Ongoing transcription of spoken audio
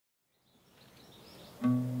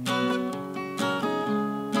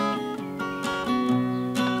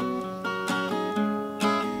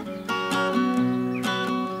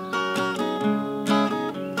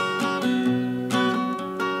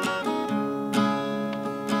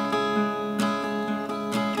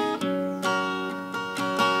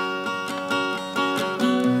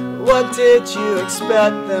What did you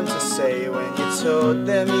expect them to say when you told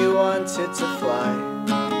them you wanted to fly?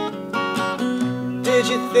 Did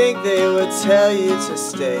you think they would tell you to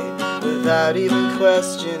stay without even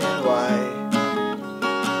questioning why?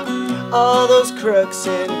 All those crooks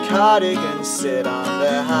in cardigans sit on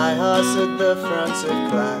their high horse at the front of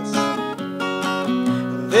class.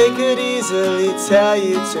 They could easily tell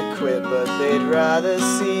you to quit, but they'd rather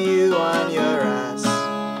see you on your ass.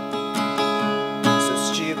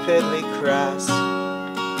 So stupidly crass.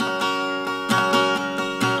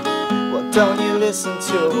 Well, don't you listen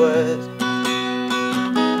to a word,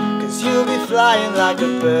 'cause you'll be flying like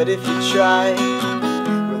a bird if you try.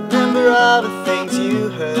 Remember all the things you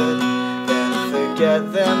heard, then forget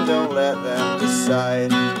them, don't let them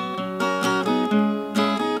decide.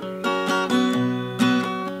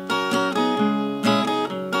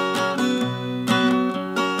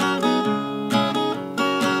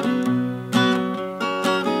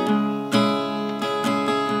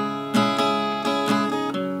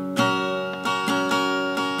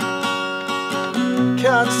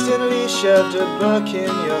 Constantly shoved a book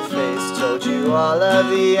in your face, told you all of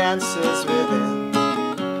the answers within,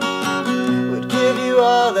 would give you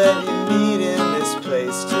all that you need in this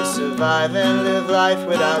place to survive and live life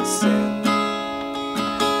without sin.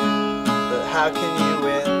 But how can you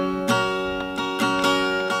win?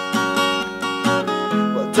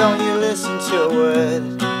 Well, don't you listen to a word,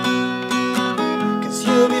 'cause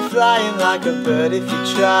you'll be flying like a bird if you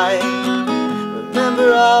try. Remember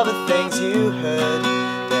all the things you heard,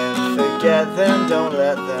 then forget them, don't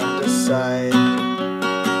let them decide.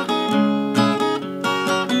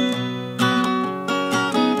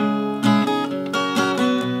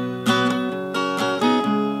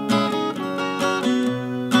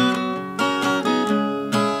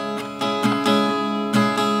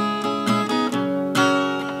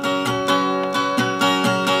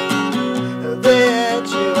 They had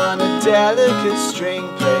you on a delicate string,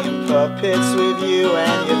 playing puppets with you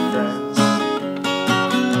and your friends.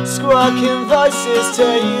 Squawking voices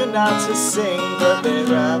tell you not to sing, but they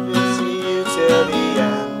rap into you till the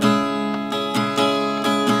end.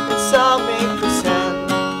 It's all make pretend.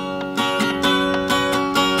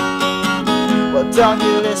 Well, don't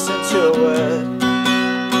you listen to a word,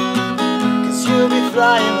 'cause you'll be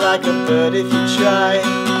flying like a bird if you try.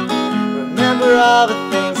 Remember all the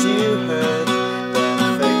things you heard, then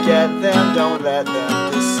forget them, don't let them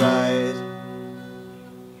decide.